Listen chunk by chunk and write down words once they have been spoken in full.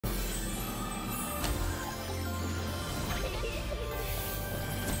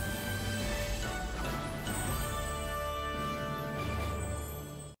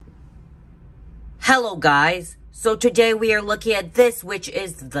Hello guys, so today we are looking at this, which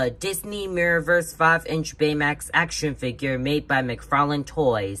is the Disney Mirrorverse 5-inch Baymax action figure made by McFarlane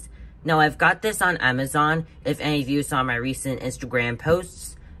Toys. Now I've got this on Amazon, if any of you saw my recent Instagram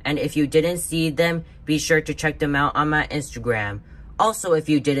posts, and if you didn't see them, be sure to check them out on my Instagram. Also, if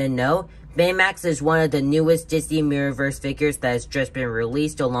you didn't know, Baymax is one of the newest Disney Mirrorverse figures that has just been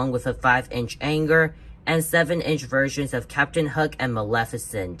released, along with a 5-inch Anger and 7-inch versions of Captain Hook and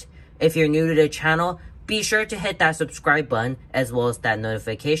Maleficent. If you're new to the channel, be sure to hit that subscribe button as well as that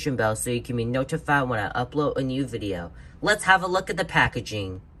notification bell so you can be notified when I upload a new video. Let's have a look at the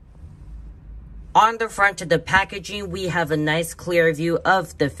packaging. On the front of the packaging, we have a nice clear view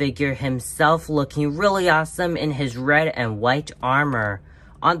of the figure himself looking really awesome in his red and white armor.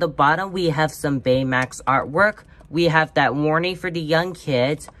 On the bottom, we have some Baymax artwork. We have that warning for the young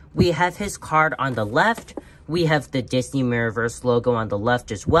kids. We have his card on the left. We have the Disney Mirrorverse logo on the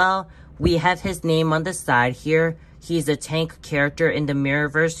left as well. We have his name on the side here. He's a tank character in the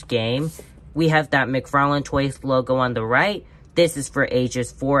Mirrorverse game. We have that McFarlane Toys logo on the right. This is for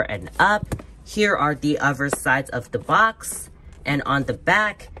ages 4 and up. Here are the other sides of the box. And on the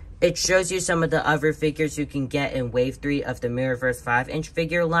back, it shows you some of the other figures you can get in Wave 3 of the Mirrorverse 5-inch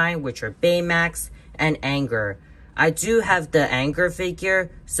figure line, which are Baymax and Anger. I do have the Anger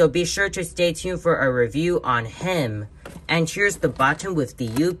figure, so be sure to stay tuned for a review on him. And here's the bottom with the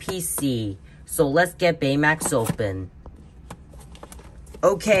UPC. So let's get Baymax open.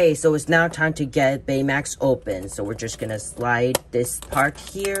 Okay, so it's now time to get Baymax open. So we're just gonna slide this part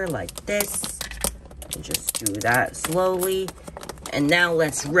here like this. And just do that slowly. And now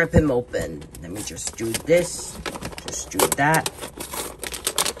let's rip him open. Let me just do this. Just do that.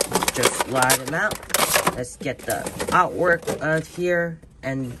 Just slide him out. Let's get the artwork of here,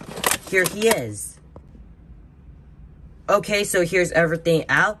 and here he is. Okay, so here's everything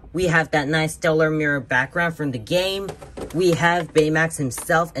out. We have that nice stellar mirror background from the game. We have Baymax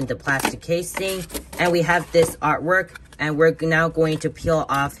himself in the plastic casing, and we have this artwork, and we're now going to peel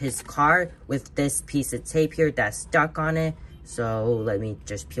off his card with this piece of tape here that's stuck on it. So let me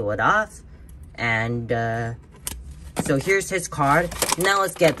just peel it off, and so here's his card. Now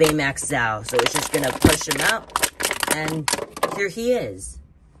let's get Baymax out. So it's just gonna push him out. And here he is.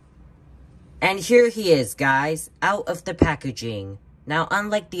 And here he is, guys, out of the packaging. Now,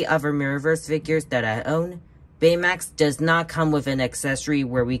 unlike the other Mirrorverse figures that I own, Baymax does not come with an accessory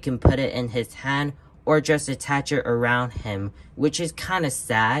where we can put it in his hand or just attach it around him, which is kind of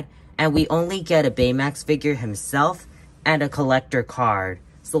sad. And we only get a Baymax figure himself and a collector card.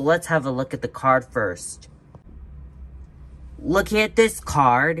 So let's have a look at the card first. Looking at this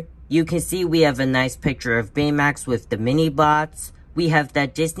card, you can see we have a nice picture of Baymax with the mini bots. We have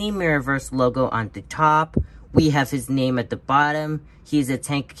that Disney Mirrorverse logo on the top. We have his name at the bottom. He's a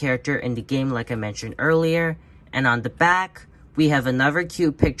tank character in the game like I mentioned earlier. And on the back, we have another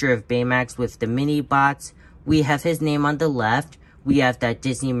cute picture of Baymax with the mini bots. We have his name on the left. We have that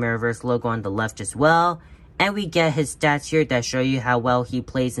Disney Mirrorverse logo on the left as well. And we get his stats here that show you how well he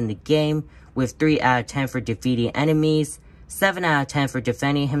plays in the game, with 3 out of 10 for defeating enemies, 7 out of 10 for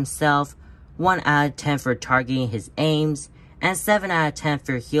defending himself, 1 out of 10 for targeting his aims, and 7 out of 10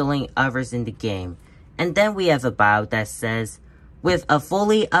 for healing others in the game. And then we have a bio that says, with a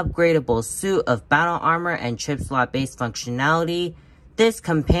fully upgradable suit of battle armor and chip slot based functionality, this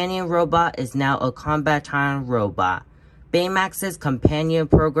companion robot is now a combatant robot. Baymax's companion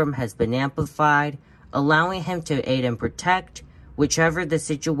program has been amplified, allowing him to aid and protect, whichever the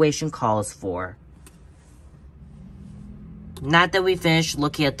situation calls for. Now that we finished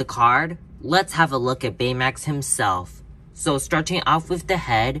looking at the card, let's have a look at Baymax himself. So starting off with the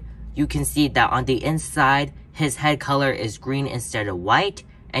head, you can see that on the inside, his head color is green instead of white,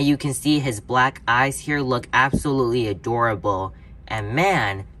 and you can see his black eyes here look absolutely adorable. And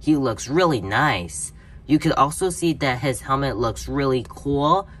man, he looks really nice. You can also see that his helmet looks really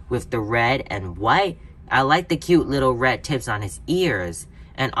cool with the red and white. I like the cute little red tips on his ears.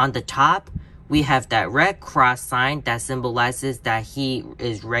 And on the top, we have that red cross sign that symbolizes that he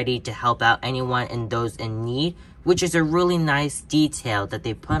is ready to help out anyone and those in need, which is a really nice detail that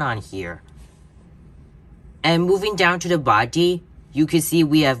they put on here. And moving down to the body, you can see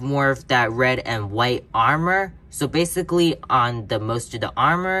we have more of that red and white armor. So basically on the most of the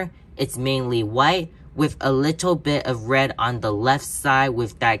armor, it's mainly white with a little bit of red on the left side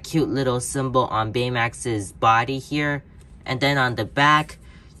with that cute little symbol on Baymax's body here. And then on the back,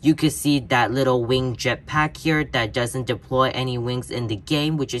 you can see that little wing jetpack here that doesn't deploy any wings in the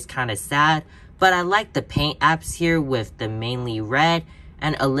game, which is kind of sad. But I like the paint apps here with the mainly red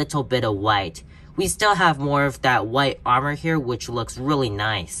and a little bit of white. We still have more of that white armor here, which looks really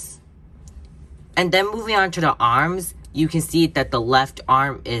nice. And then moving on to the arms, you can see that the left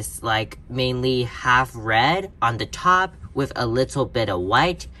arm is like mainly half red on the top with a little bit of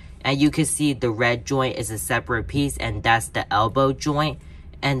white. And you can see the red joint is a separate piece, and that's the elbow joint.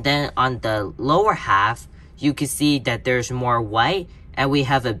 And then on the lower half, you can see that there's more white and we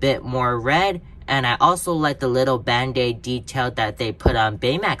have a bit more red. And I also like the little band-aid detail that they put on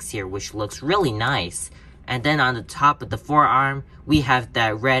Baymax here, which looks really nice. And then on the top of the forearm, we have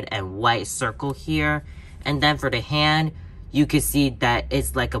that red and white circle here. And then for the hand, you can see that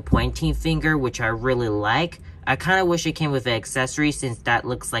it's like a pointing finger, which I really like. I kind of wish it came with an accessory since that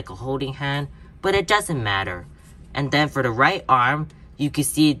looks like a holding hand, but it doesn't matter. And then for the right arm, you can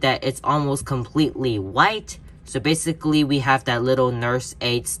see that it's almost completely white. So basically we have that little nurse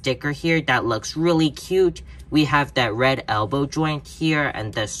aid sticker here that looks really cute. We have that red elbow joint here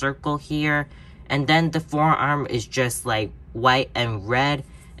and the circle here. And then the forearm is just like white and red.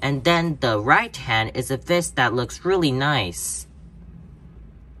 And then the right hand is a fist that looks really nice.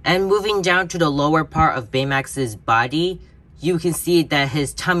 And moving down to the lower part of Baymax's body, you can see that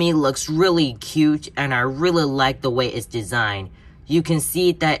his tummy looks really cute, and I really like the way it's designed. You can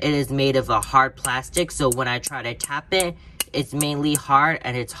see that it is made of a hard plastic, so when I try to tap it, it's mainly hard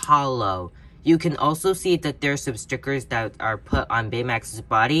and it's hollow. You can also see that there's some stickers that are put on Baymax's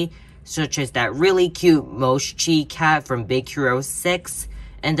body, such as that really cute Mochi cat from Big Hero 6.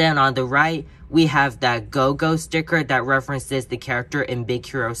 And then on the right, we have that Go-Go sticker that references the character in Big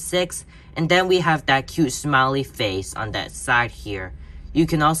Hero 6. And then we have that cute smiley face on that side here. You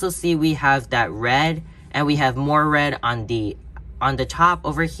can also see we have that red, and we have more red on the top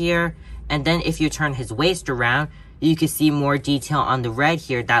over here. And then if you turn his waist around, you can see more detail on the red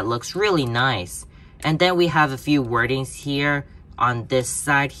here that looks really nice. And then we have a few wordings here on this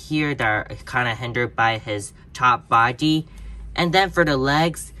side here that are kind of hindered by his top body. And then for the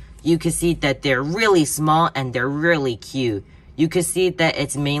legs, you can see that they're really small and they're really cute. You can see that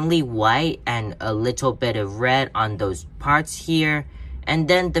it's mainly white and a little bit of red on those parts here. And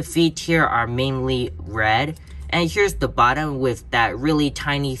then the feet here are mainly red. And here's the bottom with that really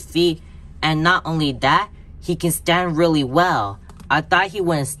tiny feet. And not only that, he can stand really well. I thought he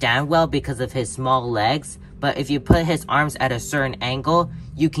wouldn't stand well because of his small legs, but if you put his arms at a certain angle,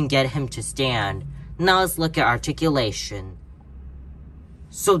 you can get him to stand. Now let's look at articulation.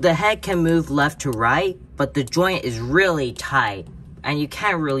 So the head can move left to right, but the joint is really tight, and you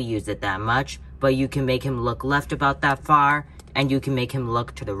can't really use it that much, but you can make him look left about that far, and you can make him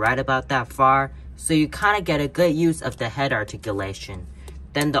look to the right about that far, so you kind of get a good use of the head articulation.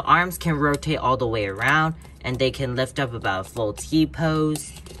 Then the arms can rotate all the way around, and they can lift up about full T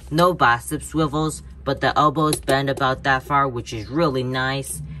pose. No bicep swivels, but the elbows bend about that far, which is really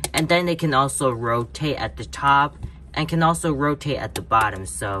nice. And then they can also rotate at the top, and can also rotate at the bottom.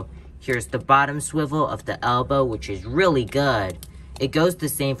 So here's the bottom swivel of the elbow, which is really good. It goes the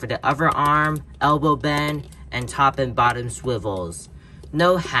same for the other arm, elbow bend, and top and bottom swivels.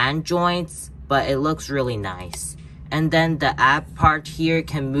 No hand joints, but it looks really nice. And then the ab part here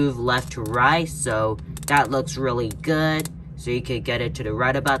can move left to right, so that looks really good. So you could get it to the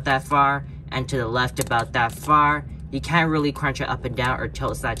right about that far, and to the left about that far. You can't really crunch it up and down or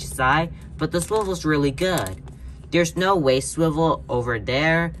tilt side to side, but the swivel's really good. There's no waist swivel over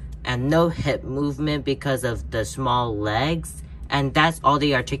there, and no hip movement because of the small legs, and that's all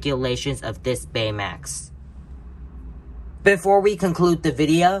the articulations of this Baymax. Before we conclude the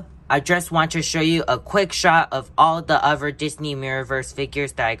video, I just want to show you a quick shot of all the other Disney Mirrorverse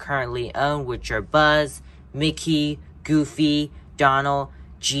figures that I currently own, which are Buzz, Mickey, Goofy, Donald,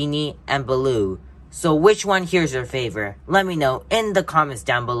 Genie, and Baloo. So which one here's your favorite? Let me know in the comments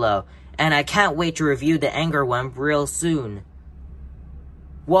down below. And I can't wait to review the anger one real soon.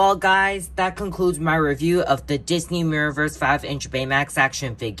 Well guys, that concludes my review of the Disney Mirrorverse 5-inch Baymax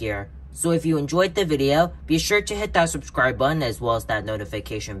action figure. So if you enjoyed the video, be sure to hit that subscribe button as well as that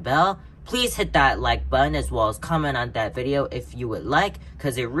notification bell. Please hit that like button as well as comment on that video if you would like,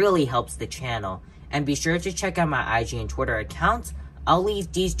 because it really helps the channel. And be sure to check out my IG and Twitter accounts. I'll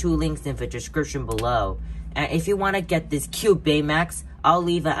leave these two links in the description below. And if you want to get this cute Baymax, I'll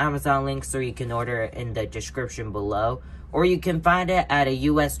leave an Amazon link so you can order it in the description below. Or you can find it at a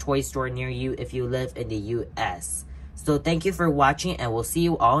US toy store near you if you live in the US. So thank you for watching, and we'll see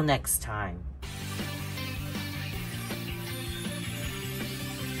you all next time.